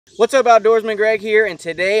What's up, outdoorsman? Greg here, and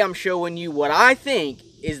today I'm showing you what I think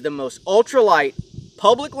is the most ultralight,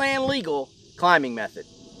 public land legal climbing method.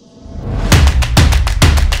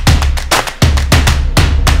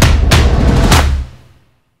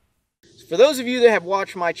 For those of you that have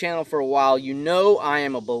watched my channel for a while, you know I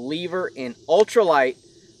am a believer in ultralight,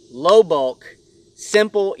 low bulk,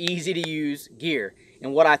 simple, easy to use gear.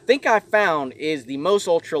 And what I think I found is the most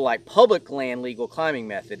ultralight public land legal climbing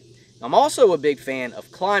method. I'm also a big fan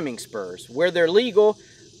of climbing spurs. Where they're legal,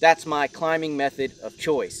 that's my climbing method of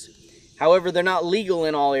choice. However, they're not legal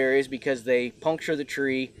in all areas because they puncture the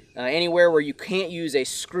tree. Anywhere where you can't use a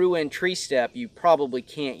screw-in tree step, you probably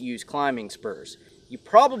can't use climbing spurs. You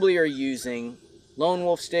probably are using lone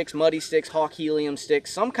wolf sticks, muddy sticks, hawk helium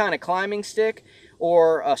sticks, some kind of climbing stick,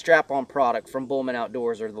 or a strap-on product from Bullman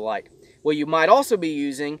Outdoors or the like. What you might also be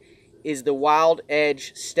using is the Wild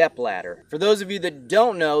Edge SteppLadder. For those of you that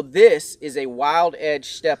don't know, this is a Wild Edge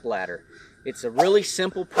SteppLadder. It's a really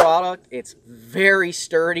simple product. It's very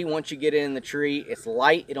sturdy once you get it in the tree. It's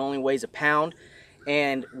light. It only weighs a pound.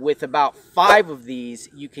 And with about 5 of these,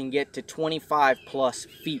 you can get to 25 plus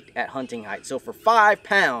feet at hunting height. So for 5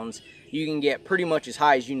 pounds, you can get pretty much as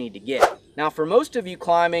high as you need to get. Now, for most of you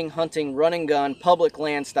climbing, hunting, run and gun, public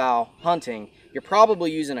land style hunting, you're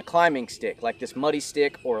probably using a climbing stick like this muddy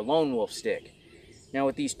stick or a lone wolf stick. Now,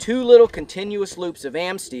 with these 2 little continuous loops of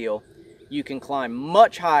am steel, you can climb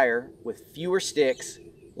much higher with fewer sticks,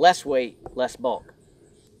 less weight, less bulk.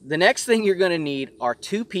 The next thing you're going to need are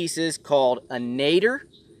 2 pieces called a KNaider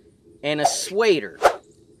and a SWaider.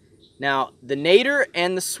 Now, the KNaider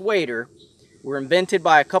and the SWaider were invented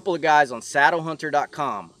by a couple of guys on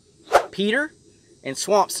saddlehunter.com, Peter and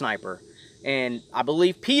Swamp Sniper. And I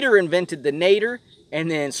believe Peter invented the KNaider, and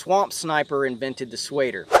then Swamp Sniper invented the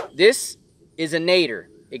SWaider. This is a KNaider.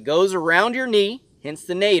 It goes around your knee, hence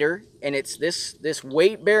the KNaider, and it's this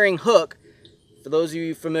weight-bearing hook. For those of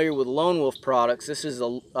you familiar with Lone Wolf products, this is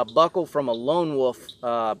a buckle from a Lone Wolf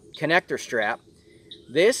connector strap.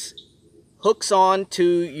 This hooks on to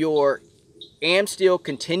your am steel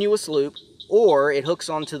continuous loop, or it hooks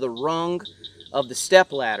onto the rung of the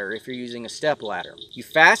step ladder if you're using a step ladder. You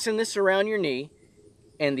fasten this around your knee,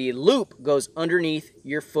 and the loop goes underneath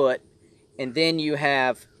your foot, and then you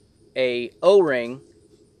have a O-ring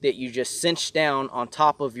that you just cinch down on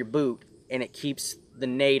top of your boot, and it keeps the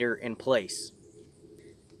KNaider in place.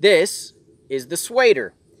 This is the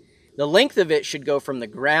SWaider. The length of it should go from the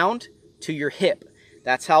ground to your hip.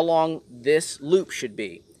 That's how long this loop should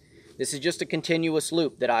be. This is just a continuous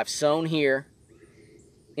loop that I've sewn here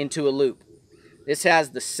into a loop. This has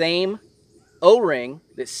the same O-ring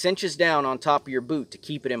that cinches down on top of your boot to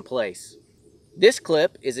keep it in place. This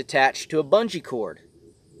clip is attached to a bungee cord.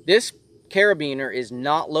 This carabiner is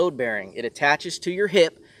not load-bearing. It attaches to your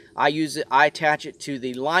hip. I attach it to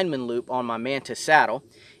the lineman loop on my Mantis saddle,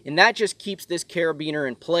 and that just keeps this carabiner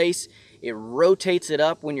in place. It rotates it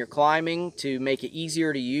up when you're climbing to make it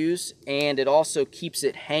easier to use, and it also keeps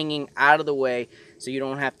it hanging out of the way so you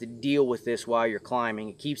don't have to deal with this while you're climbing.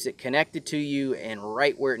 It keeps it connected to you and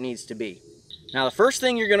right where it needs to be. Now, the first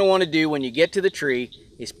thing you're going to want to do when you get to the tree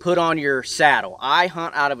is put on your saddle. I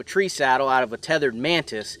hunt out of a tree saddle, out of a Tethrd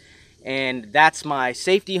Mantis, and that's my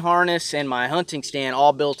safety harness and my hunting stand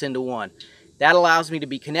all built into one. That allows me to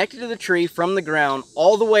be connected to the tree from the ground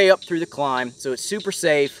all the way up through the climb, so it's super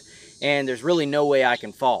safe and there's really no way I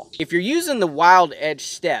can fall. If you're using the Wild Edge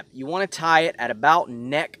step, you want to tie it at about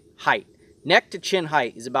neck height. Neck to chin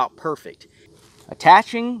height is about perfect.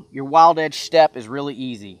 Attaching your Wild Edge step is really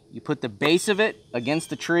easy. You put the base of it against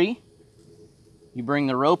the tree, you bring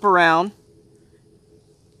the rope around.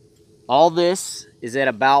 All this is at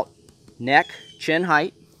about neck, chin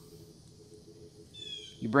height.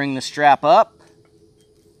 You bring the strap up,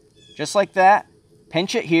 just like that,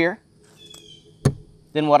 pinch it here.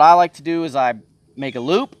 Then what I like to do is I make a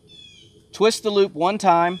loop, twist the loop one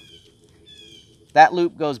time. That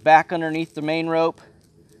loop goes back underneath the main rope,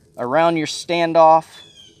 around your standoff,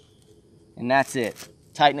 and that's it.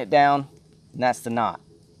 Tighten it down, and that's the knot.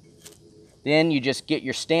 Then you just get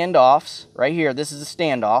your standoffs, right here, this is a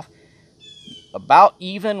standoff, about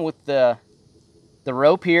even with the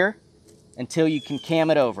rope here until you can cam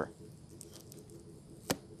it over.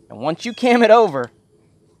 And once you cam it over,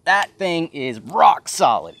 that thing is rock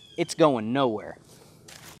solid. It's going nowhere.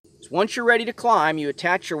 So once you're ready to climb, you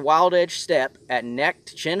attach your Wild Edge step at neck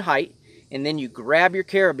to chin height, and then you grab your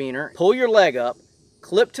carabiner, pull your leg up,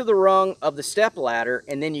 clip to the rung of the step ladder,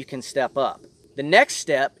 and then you can step up. The next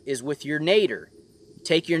step is with your KNaider. You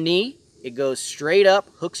take your knee, it goes straight up,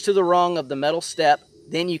 hooks to the rung of the metal step,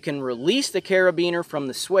 then you can release the carabiner from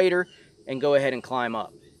the SWaider and go ahead and climb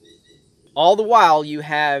up. All the while you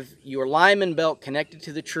have your lineman belt connected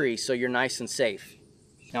to the tree, so you're nice and safe.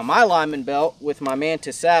 Now my lineman belt with my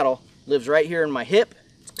Mantis saddle lives right here in my hip.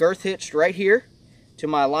 It's girth hitched right here to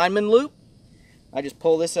my lineman loop. I just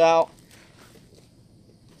pull this out,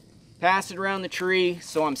 pass it around the tree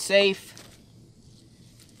so I'm safe.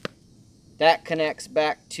 That connects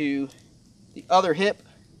back to the other hip.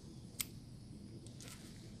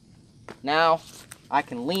 Now I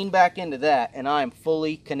can lean back into that and I am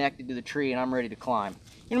fully connected to the tree and I'm ready to climb.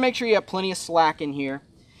 You're gonna make sure you have plenty of slack in here.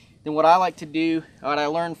 Then what I like to do, what I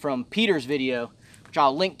learned from Peter's video, which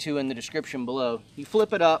I'll link to in the description below, you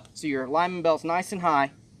flip it up so your lineman belt's nice and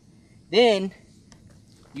high. Then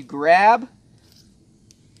you grab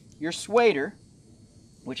your SWaider,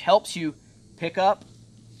 which helps you pick up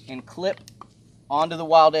and clip onto the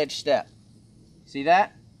wild edge step. See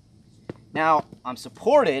that? Now I'm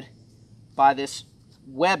supported by this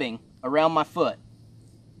webbing around my foot.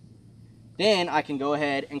 Then I can go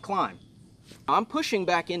ahead and climb. I'm pushing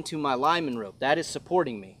back into my lineman rope. That is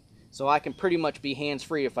supporting me. So I can pretty much be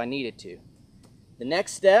hands-free if I needed to. The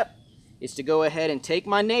next step is to go ahead and take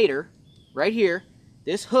my KNaider right here.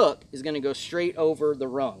 This hook is going to go straight over the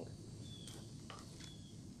rung.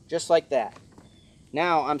 Just like that.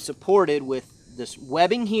 Now I'm supported with this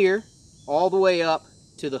webbing here all the way up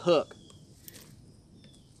to the hook.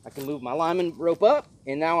 I can move my lineman rope up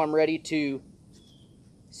and now I'm ready to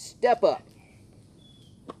step up.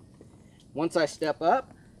 Once I step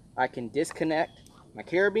up, I can disconnect my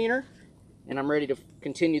carabiner and I'm ready to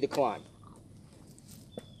continue the climb.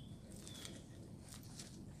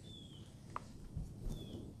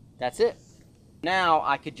 That's it. Now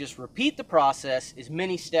I could just repeat the process as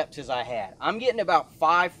many steps as I had. I'm getting about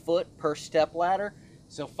 5 foot per step ladder,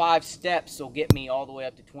 so 5 steps will get me all the way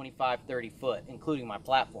up to 25-30 foot, including my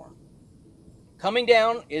platform. Coming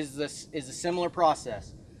down is a similar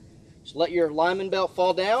process. Just let your lineman belt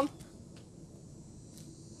fall down.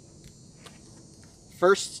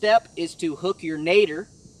 First step is to hook your KNaider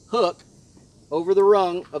hook over the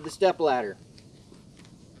rung of the step ladder.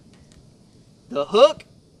 The hook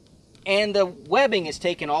and the webbing is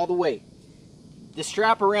taking all the weight. The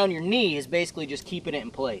strap around your knee is basically just keeping it in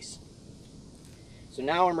place. So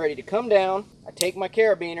now I'm ready to come down. I take my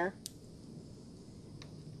carabiner,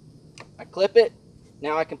 I clip it,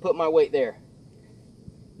 now I can put my weight there.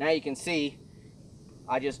 Now you can see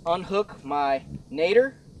I just unhook my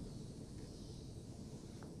KNaider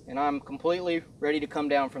and I'm completely ready to come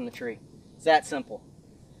down from the tree. It's that simple.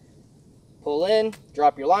 Pull in,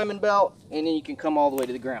 drop your lineman belt, and then you can come all the way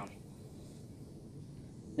to the ground.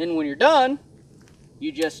 Then when you're done,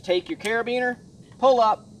 you just take your carabiner, pull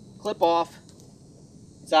up, clip off,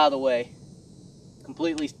 it's out of the way,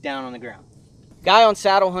 completely down on the ground. Guy on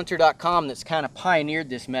saddlehunter.com that's kind of pioneered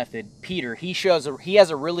this method, Peter, he has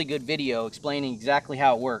a really good video explaining exactly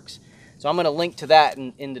how it works. So I'm going to link to that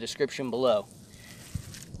in the description below.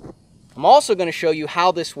 I'm also going to show you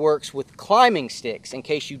how this works with climbing sticks in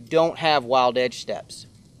case you don't have wild edge steps.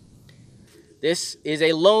 This is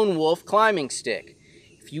a lone wolf climbing stick.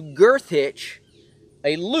 If you girth hitch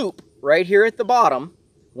a loop right here at the bottom,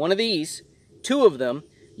 one of these, 2 of them,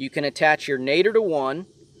 you can attach your KNaider to one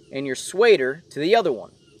and your SWaider to the other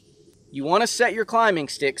one. You want to set your climbing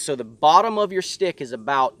stick so the bottom of your stick is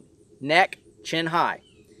about neck, chin high.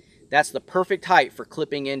 That's the perfect height for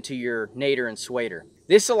clipping into your KNaider and SWaider.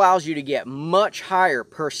 This allows you to get much higher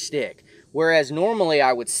per stick, whereas normally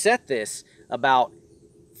I would set this about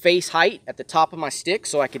face height at the top of my stick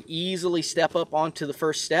so I could easily step up onto the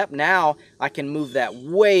first step. Now I can move that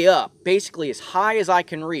way up, basically as high as I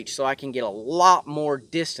can reach, so I can get a lot more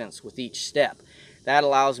distance with each step. That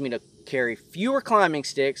allows me to carry fewer climbing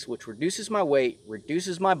sticks, which reduces my weight,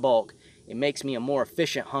 reduces my bulk, and makes me a more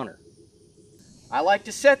efficient hunter. I like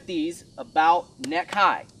to set these about neck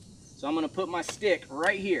high. So I'm going to put my stick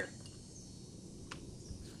right here.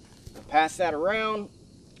 Pass that around.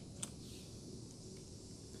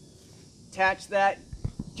 Attach that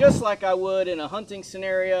just like I would in a hunting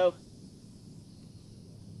scenario.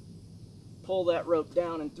 Pull that rope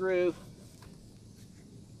down and through.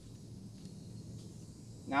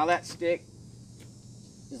 Now that stick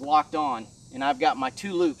is locked on and I've got my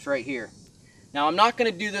 2 loops right here. Now I'm not going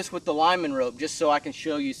to do this with the lineman rope just so I can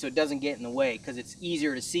show you so it doesn't get in the way because it's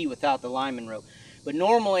easier to see without the lineman rope. But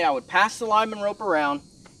normally I would pass the lineman rope around,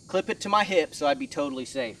 clip it to my hip so I'd be totally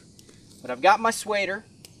safe. But I've got my SWaider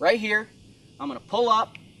right here. I'm going to pull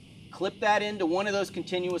up, clip that into one of those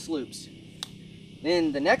continuous loops.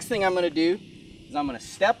 Then the next thing I'm going to do is I'm going to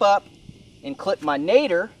step up and clip my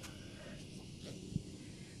KNaider.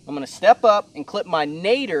 I'm going to step up and clip my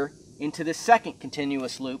KNaider into the second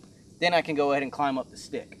continuous loop. Then I can go ahead and climb up the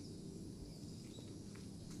stick.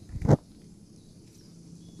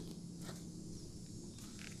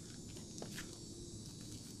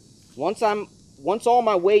 Once all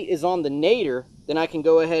my weight is on the KNaider, then I can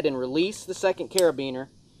go ahead and release the second carabiner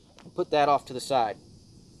and put that off to the side.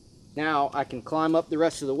 Now I can climb up the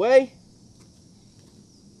rest of the way,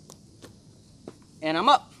 and I'm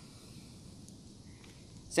up.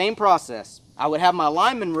 Same process. I would have my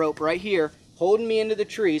lineman rope right here holding me into the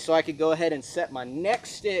tree so I could go ahead and set my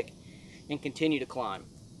next stick and continue to climb.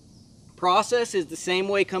 Process is the same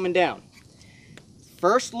way coming down.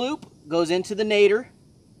 First loop goes into the KNaider,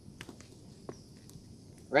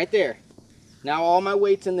 right there. Now all my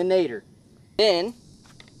weight's in the KNaider. Then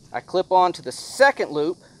I clip on to the second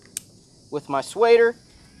loop with my SWaider,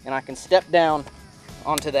 and I can step down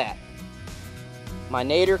onto that. My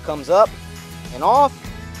KNaider comes up and off,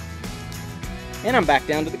 and I'm back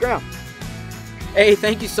down to the ground. Hey,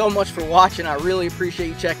 thank you so much for watching. I really appreciate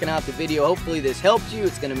you checking out the video. Hopefully this helped you.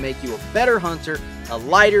 It's going to make you a better hunter, a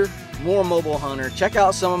lighter, more mobile hunter. Check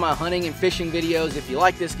out some of my hunting and fishing videos. If you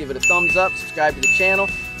like this, give it a thumbs up, subscribe to the channel.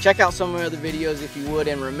 Check out some of my other videos if you would,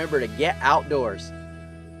 and remember to get outdoors.